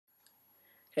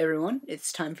Hey everyone,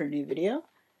 it's time for a new video,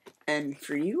 and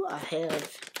for you I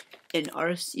have an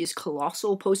Arceus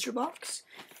Colossal poster box.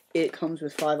 It comes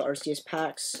with 5 Arceus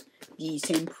packs, the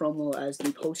same promo as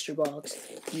the poster box,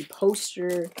 the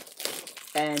poster,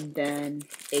 and then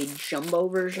a jumbo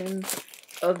version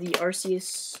of the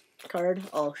Arceus card.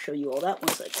 I'll show you all that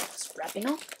once I get this wrapping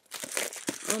up.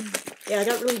 Yeah, I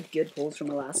got really good pulls from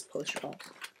the last poster box,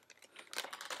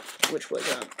 which was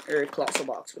or Colossal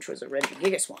box, which was a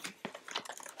Regigigas one.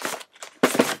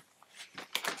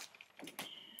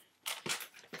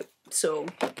 So,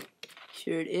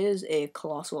 here it is, a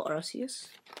Colossal Arceus.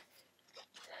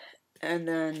 And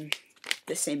then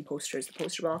the same poster as the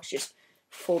poster box, just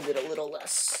folded a little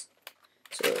less.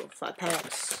 So, 5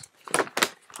 packs.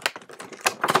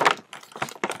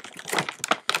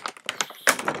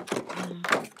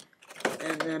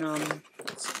 And then,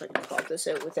 let's see if I can pop this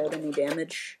out without any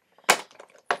damage.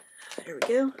 There we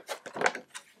go.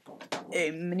 A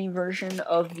mini version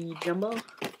of the Jumbo.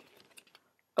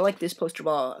 I like this poster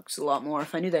box a lot more.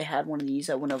 If I knew they had one of these,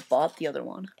 I wouldn't have bought the other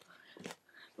one.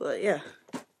 But yeah.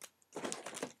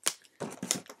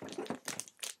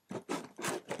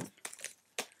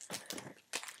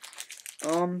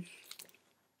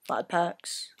 Five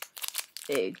packs,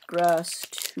 a grass,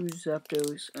 2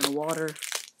 Zapdos, and a water.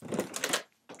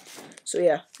 So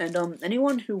yeah, and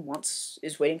anyone who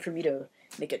is waiting for me to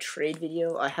make a trade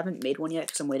video, I haven't made one yet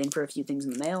because I'm waiting for a few things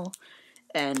in the mail,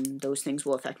 and those things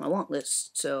will affect my want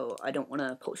list, so I don't want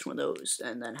to post one of those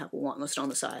and then have a want list on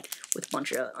the side with a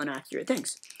bunch of inaccurate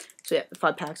things. So yeah, the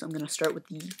 5 packs, I'm going to start with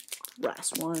the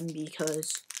grass one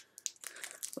because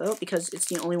it's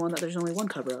the only one that there's only one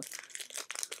cover of.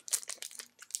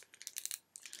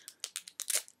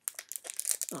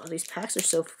 Oh, these packs are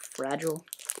so fragile.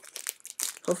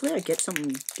 Hopefully I get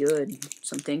something good,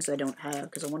 some things I don't have,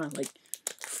 because I want to, like,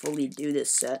 fully do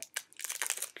this set.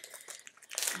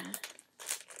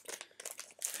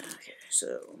 Okay,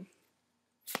 so...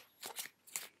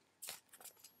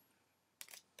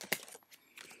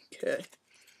 Okay.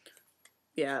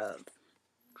 We have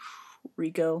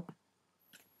Rico,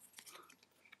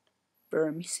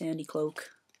 Burm, Sandy Cloak,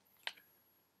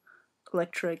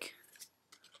 Electric,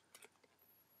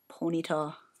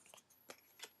 Ponyta,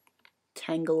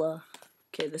 Tangela.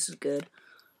 Okay, this is good.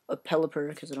 A Pelipper,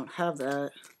 because I don't have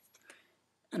that.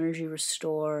 Energy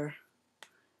Restore,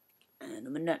 and a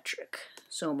Manectric.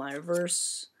 So my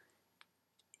reverse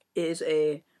is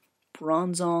a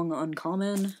Bronzong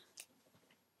Uncommon,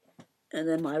 and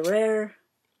then my rare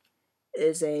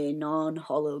is a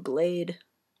non-hollow Glade,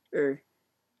 or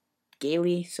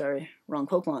Gaily, sorry, wrong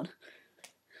Pokemon.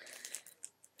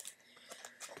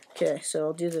 Okay, so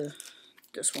I'll do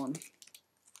this one.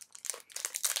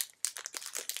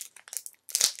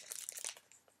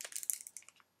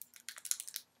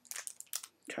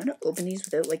 I'm trying to open these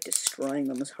without, like, destroying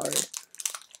them is hard.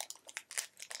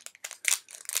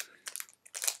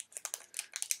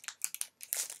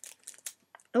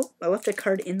 Oh, I left a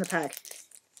card in the pack.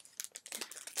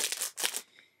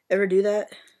 Ever do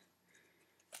that?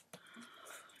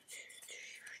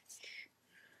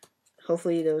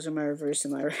 Hopefully those are my reverse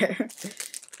and my rare.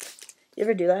 You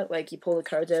ever do that? Like, you pull the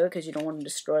cards out because you don't want to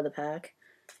destroy the pack,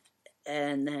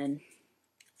 and then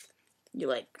you,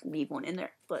 like, leave one in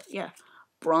there. But yeah,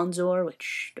 Bronzor,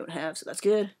 which don't have, so that's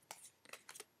good.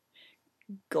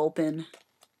 Gulpin,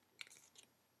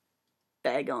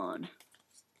 Bagon,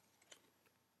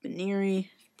 Baniri,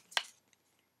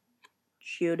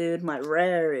 Geodude. My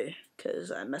rare,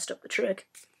 because I messed up the trick,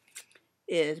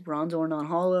 is Bronzor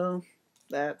non-hollow.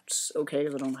 That's okay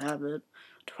because I don't have it.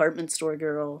 Department Store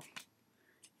Girl,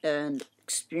 and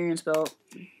Experience Belt,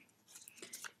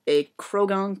 a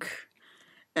Krogunk,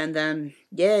 and then,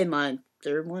 yay, my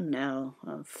third one now,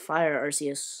 Fire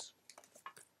Arceus.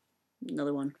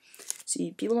 Another one.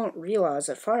 See, people don't realize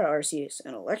that Fire Arceus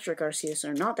and Electric Arceus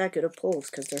are not that good at pulls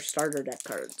because they're starter deck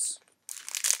cards.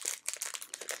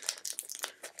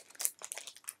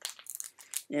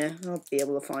 Yeah, I'll be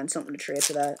able to find something to trade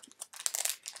for that.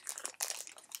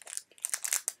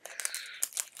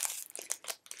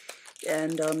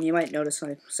 And you might notice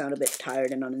I sound a bit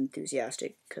tired and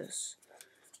unenthusiastic because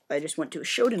I just went to a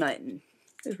show tonight and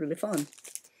it was really fun.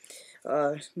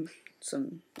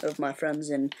 Some of my friends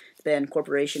in the band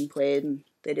Corporation played and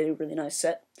they did a really nice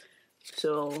set.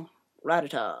 So,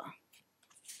 Rattata,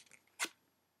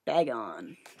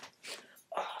 Bagon,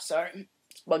 oh, sorry,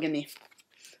 it's bugging me,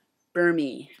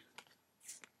 Burmy,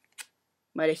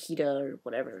 Mitahita or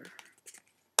whatever,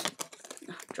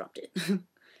 oh, dropped it,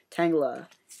 Tangela,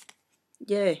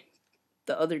 yay,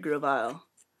 the other Grovyle,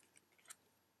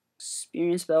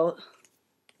 Experience Belt,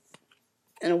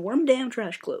 and a Worm Dam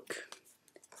Trash Cloak.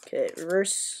 Okay,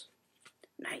 reverse.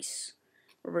 Nice.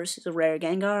 Reverse is a rare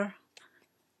Gengar.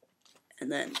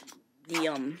 And then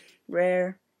the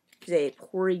rare is a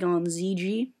Porygon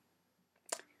ZG.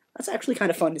 That's actually kind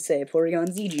of fun to say,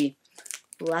 Porygon ZG.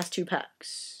 The last 2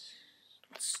 packs.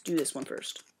 Let's do this one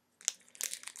first.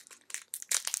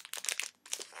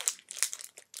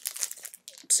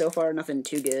 So far, nothing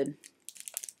too good.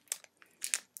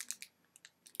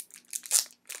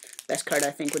 Best card,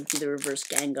 I think, would be the reverse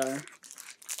Gengar,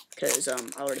 because I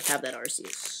already have that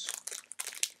Arceus.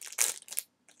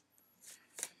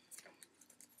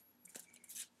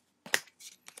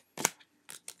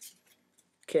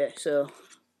 Okay, so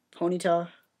Ponyta,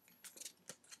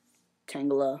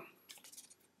 Tangela,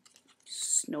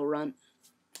 Snorunt,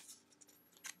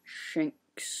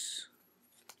 Shinx,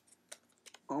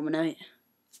 Omanyte,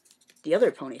 the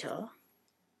other Ponyta,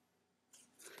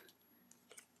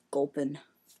 Gulpin,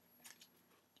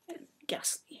 and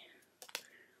Ghastly.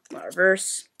 My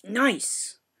reverse,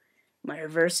 nice! My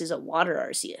reverse is a Water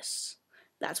Arceus.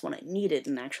 That's what I needed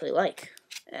and actually like.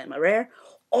 And my rare,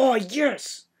 oh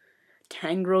yes!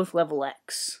 Tangrowth level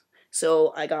X.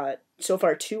 So I got, so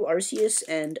far, 2 Arceus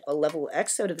and a level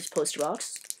X out of this poster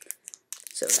box.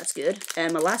 So that's good.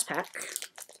 And my last pack,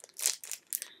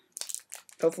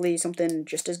 hopefully something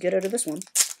just as good out of this one.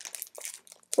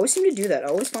 Always seem to do that. I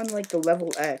always find like the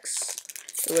level X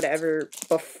or whatever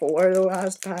before the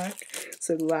last pack.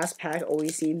 So the last pack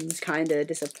always seems kind of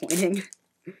disappointing.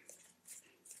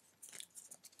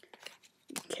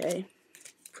 Okay,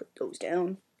 put those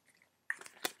down.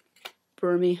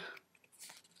 Burmy,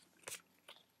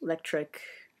 Electric,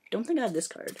 don't think I have this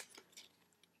card.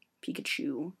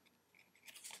 Pikachu,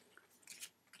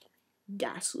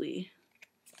 Ghastly,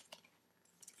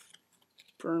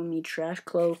 Burmy, Trash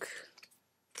Cloak,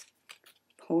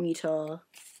 Ponyta,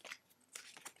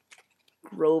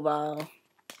 Grovyle,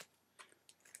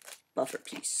 Buffer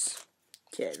Piece.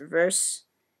 Okay, reverse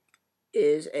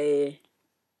is a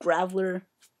Graveler,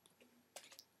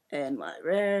 and my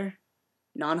rare,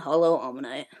 non-hollow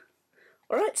Omanyte.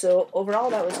 Alright, so overall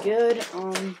that was good.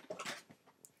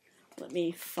 Let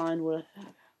me find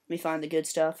the good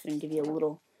stuff and give you a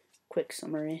little quick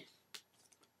summary.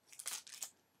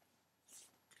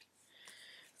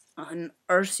 An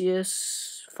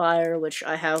Arceus Fire, which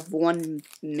I have 1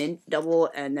 mint double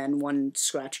and then 1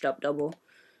 scratched up double.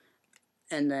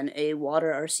 And then a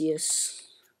Water Arceus.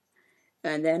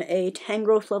 And then a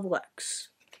Tangrowth level X.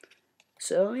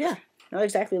 So yeah, not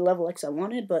exactly the level X I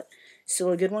wanted, but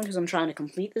still a good one because I'm trying to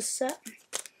complete this set.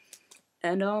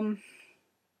 And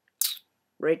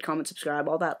rate, comment, subscribe,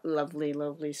 all that lovely,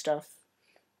 lovely stuff.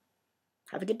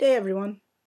 Have a good day, everyone.